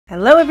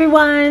Hello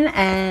everyone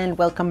and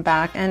welcome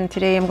back, and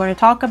today I'm going to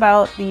talk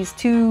about these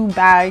two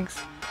bags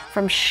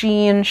from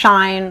SHEIN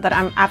that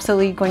I'm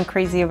absolutely going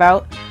crazy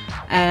about,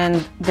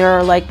 and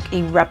they're like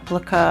a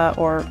replica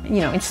or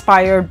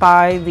inspired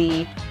by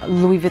the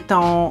Louis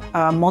Vuitton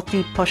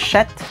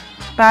multi-pochette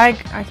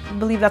bag. I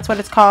believe that's what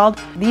it's called.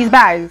 These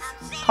bags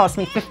cost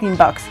me 15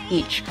 bucks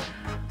each,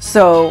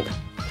 so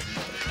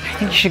I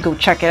think you should go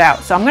check it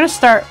out. So I'm going to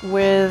start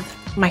with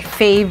my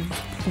fave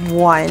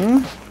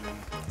one.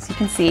 As you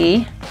can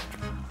see,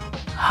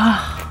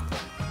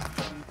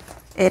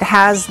 it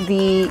has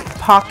the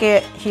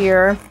pocket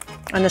here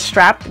on the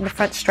strap, the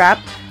front strap.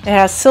 It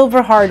has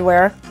silver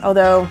hardware,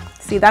 although,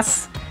 see,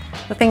 that's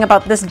the thing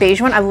about this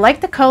beige one. I like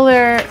the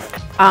color.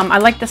 I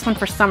like this one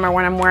for summer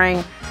when I'm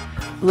wearing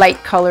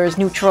light colors,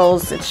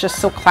 neutrals. It's just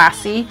so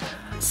classy.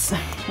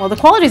 Well, the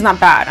quality is not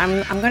bad.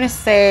 I'm going to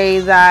say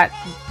that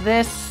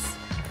this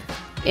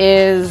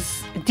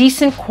is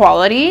decent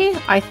quality.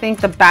 I think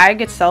the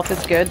bag itself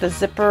is good. The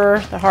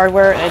zipper, the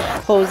hardware, it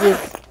closes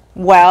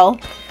well,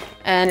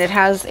 and it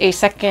has a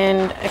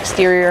second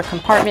exterior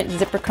compartment,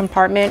 zipper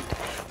compartment,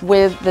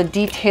 with the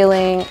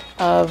detailing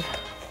of,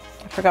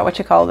 I forgot what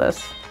you call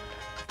this,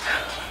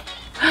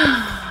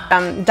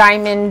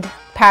 diamond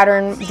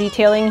pattern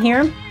detailing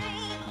here.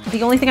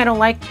 The only thing I don't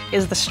like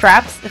is the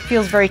straps. It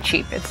feels very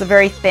cheap. It's a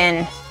very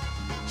thin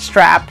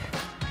strap,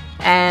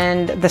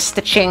 and the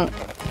stitching,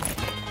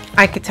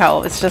 I could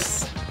tell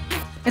it's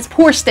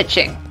poor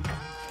stitching.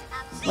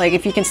 Like,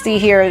 if you can see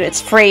here, it's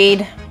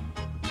frayed.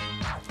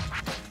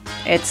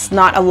 It's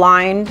not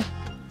aligned,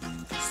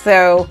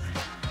 so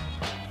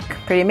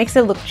it makes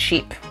it look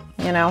cheap,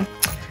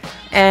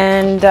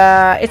 and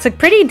it's a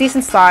pretty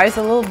decent size,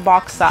 a little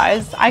box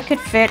size. I could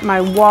fit my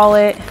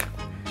wallet,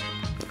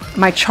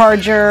 my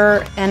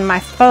charger, and my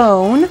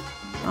phone.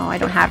 Oh, I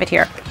don't have it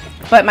here,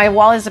 but my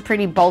wallet is a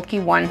pretty bulky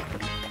one,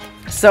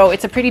 so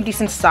it's a pretty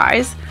decent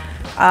size.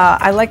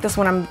 I like this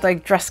when I'm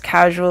like dressed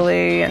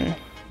casually and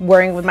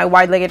wearing with my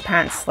wide-legged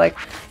pants. Like,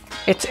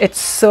 it's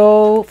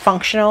so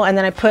functional. And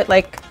then I put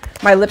like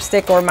my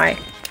lipstick or my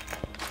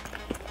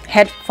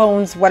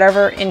headphones,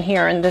 whatever, in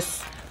here in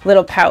this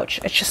little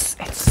pouch. It's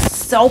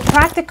so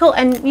practical,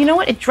 and you know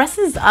what? It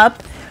dresses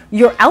up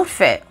your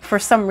outfit for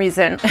some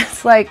reason.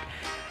 It's like,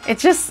 I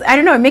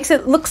don't know, it makes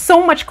it look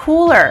so much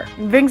cooler.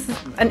 It brings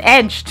an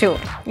edge to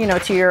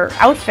your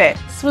outfit.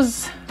 This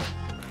was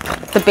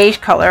the beige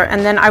color,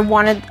 and then I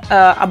wanted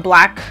a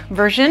black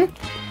version,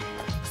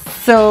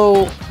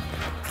 so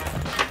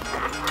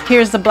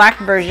here's the black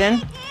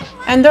version,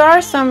 and there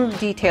are some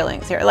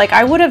detailings here. Like,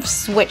 I would have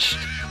switched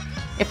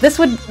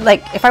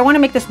if I want to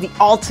make this the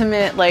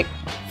ultimate like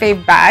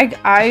fave bag.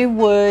 I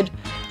would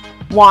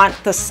want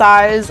the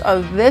size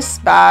of this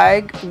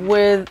bag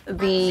with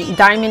the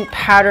diamond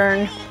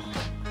pattern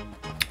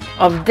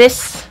of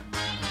this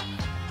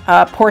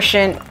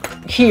portion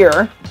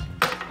here,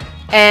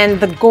 and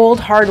the gold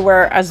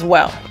hardware as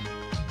well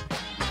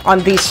on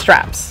these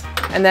straps,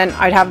 and then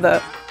I'd have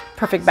the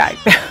perfect bag.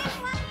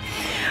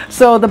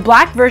 So the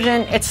black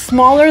version, it's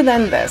smaller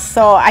than this,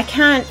 so I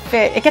can't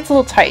fit. It gets a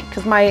little tight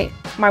because my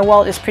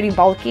wallet is pretty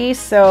bulky,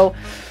 so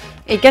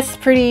it gets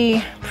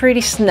pretty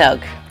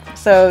snug.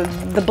 So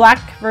the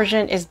black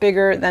version is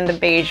bigger than the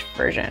beige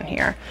version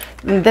here.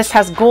 And this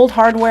has gold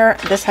hardware,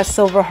 this has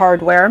silver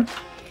hardware,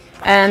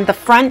 and the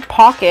front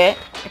pocket,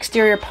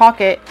 exterior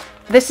pocket,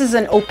 this is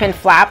an open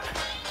flap,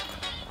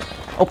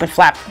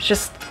 it's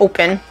just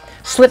open,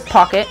 slip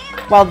pocket,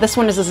 while this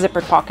one is a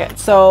zippered pocket.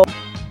 So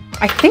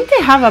I think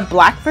they have a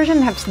black version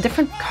that has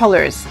different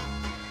colors.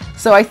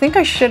 So I think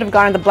I should have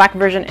gotten the black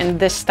version in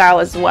this style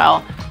as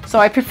well. So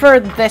I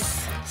prefer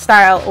this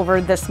style over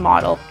this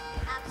model.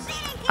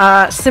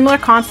 Similar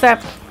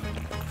concept.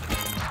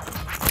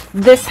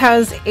 This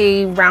has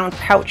a round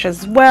pouch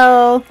as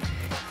well,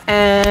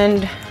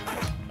 and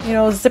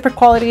zipper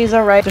quality is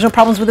all right. There's no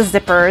problems with the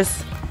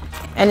zippers.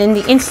 And in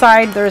the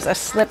inside, there's a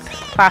slip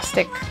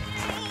plastic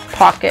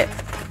pocket,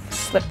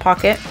 slip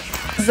pocket.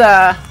 This is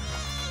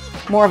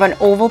more of an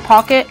oval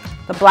pocket.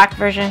 The black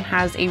version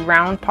has a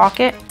round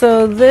pocket.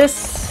 So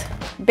this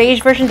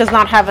beige version does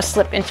not have a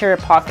slip interior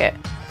pocket,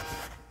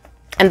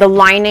 and the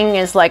lining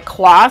is like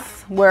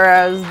cloth,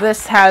 whereas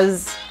this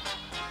has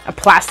a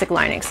plastic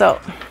lining. So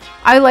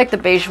I like the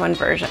beige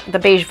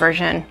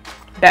version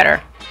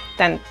better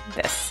than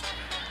this.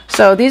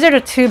 So these are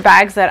the two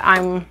bags that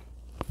I'm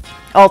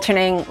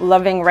alternating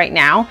loving right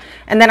now.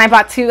 And then I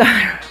bought two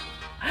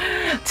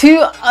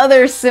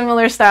other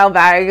similar style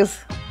bags,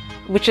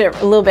 which are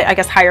a little bit, I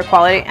guess, higher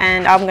quality,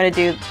 and I'm going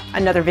to do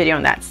another video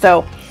on that.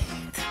 So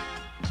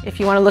if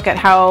you want to look at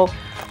how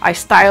I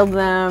styled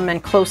them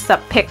and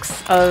close-up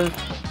pics of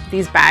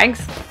these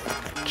bags,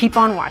 keep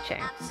on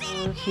watching.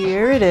 So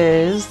here it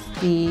is,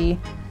 the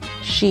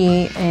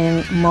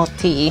SHEIN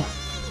multi-pochette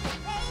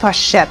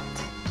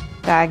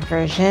bag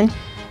version,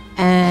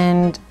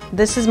 and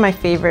this is my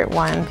favorite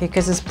one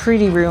because it's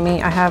pretty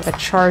roomy. I have a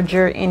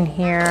charger in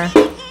here,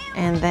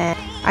 and then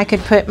I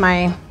could put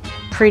my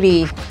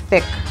pretty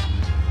thick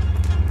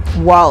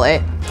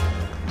wallet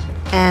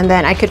And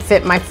then I could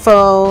fit my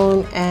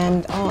phone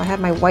and, oh, I have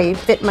my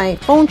fit my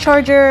phone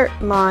charger,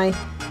 my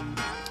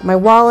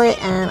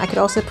wallet, and I could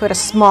also put a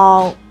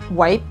small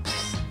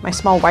wipes, my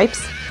small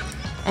wipes.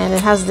 And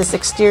it has this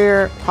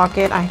exterior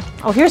pocket.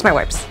 Oh, here's my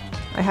wipes.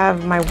 I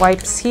have my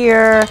wipes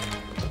here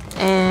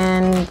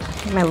and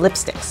my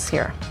lipsticks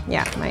here.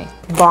 Yeah, my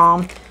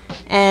balm.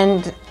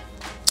 And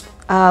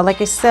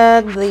like I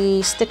said,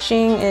 the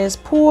stitching is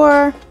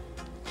poor.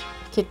 You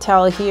could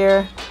tell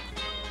here.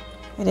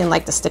 I didn't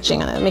like the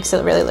stitching on it. It makes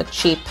it really look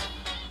cheap.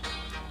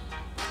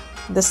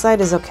 This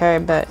side is okay,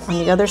 but on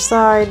the other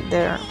side,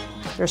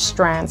 there's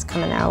strands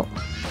coming out.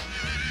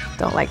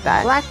 Don't like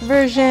that. Black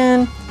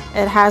version,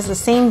 it has the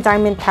same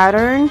diamond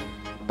pattern,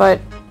 but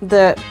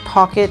the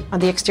pocket,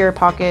 the exterior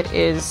pocket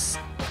is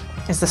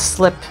a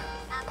slip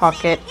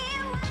pocket,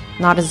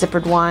 not a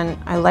zippered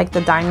one. I like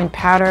the diamond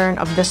pattern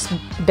of this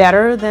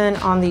better than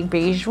on the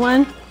beige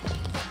one.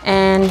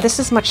 And this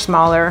is much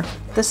smaller.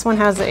 This one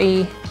has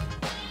a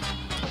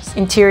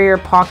interior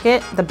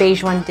pocket, the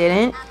beige one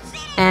didn't,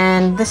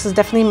 and this is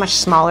definitely much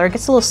smaller. It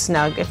gets a little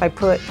snug if I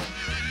put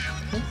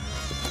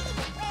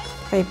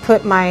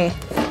my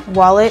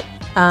wallet,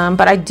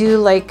 but I do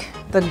like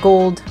the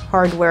gold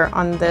hardware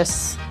on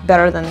this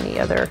better than the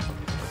other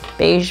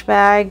beige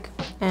bag,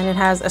 and it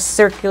has a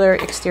circular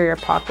exterior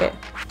pocket.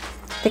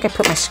 I think I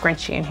put my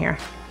scrunchie in here.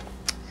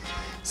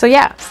 So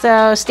yeah,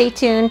 so stay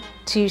tuned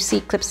to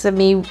see clips of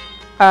me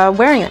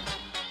wearing it.